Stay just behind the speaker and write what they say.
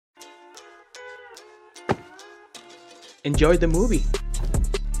Enjoy the movie.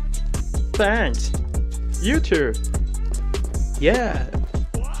 Thanks. You too. Yeah.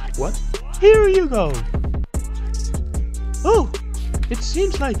 What? Here you go. Oh, it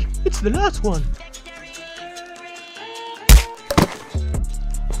seems like it's the last one.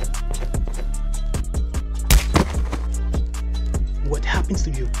 What happens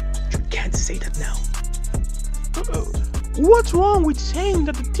to you? You can't say that now. What's wrong with saying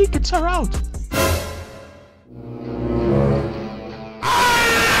that the tickets are out?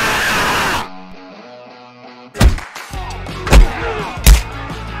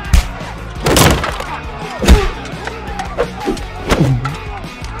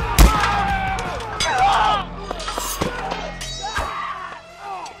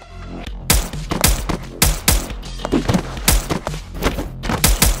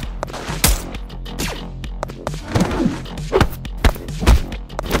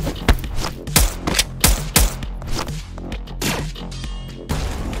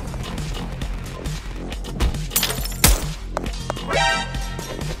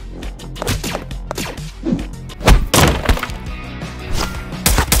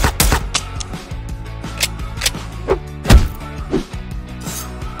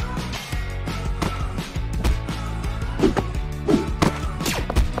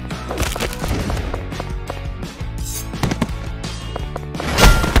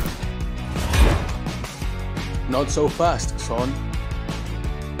 Not so fast, son.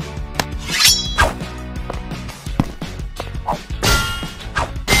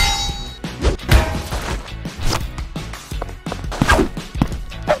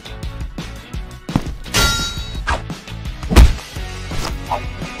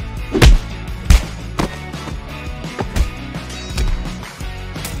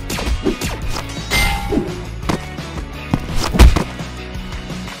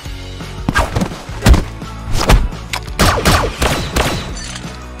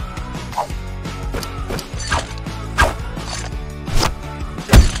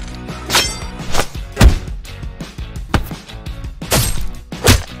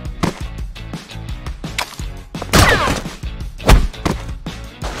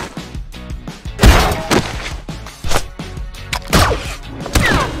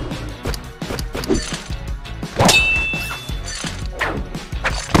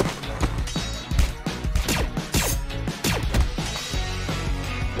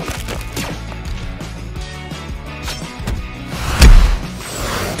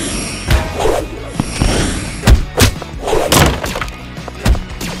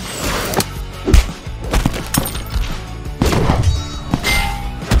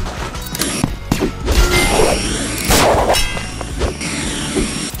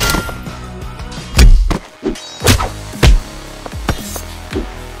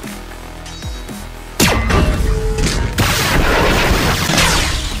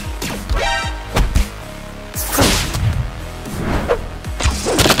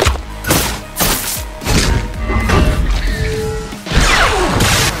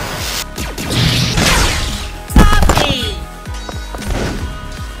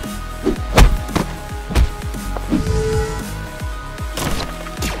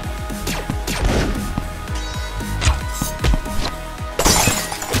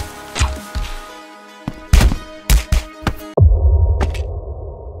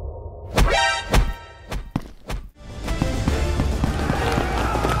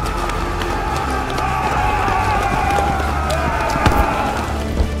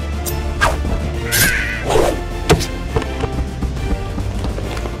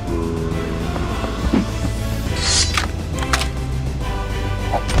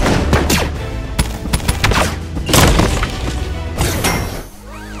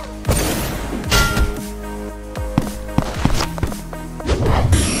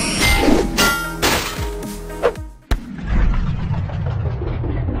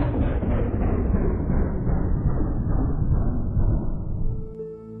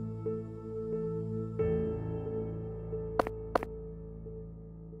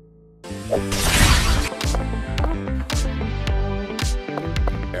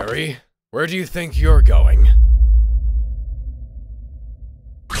 Harry, where do you think you're going?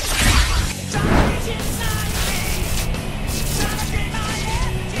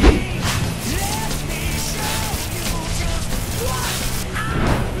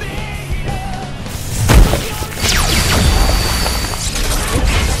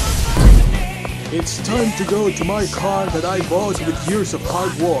 It's time to go to my car that I bought with years of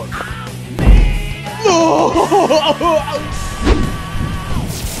hard work.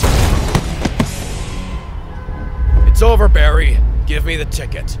 It's over, Barry. Give me the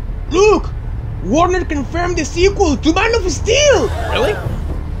ticket. Look! Warner confirmed the sequel to Man of Steel! Really?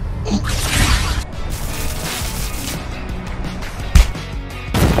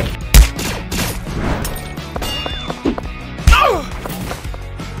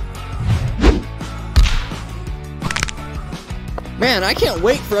 Man, I can't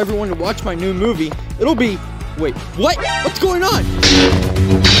wait for everyone to watch my new movie. It'll be... Wait, what? What's going on?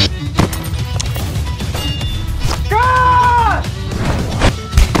 Ah!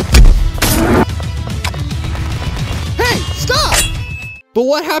 Hey, stop! But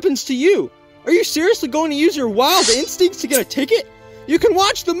what happens to you? Are you seriously going to use your wild instincts to get a ticket? You can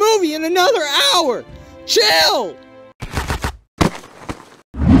watch the movie in another hour! Chill!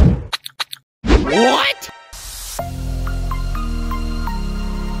 What?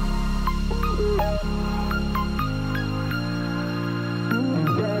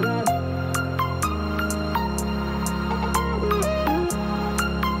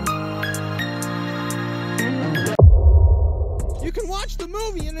 You can watch the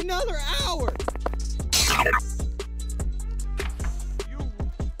movie in another hour!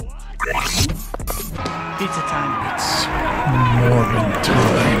 Pizza time. It's Morgan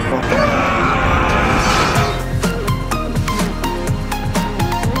time.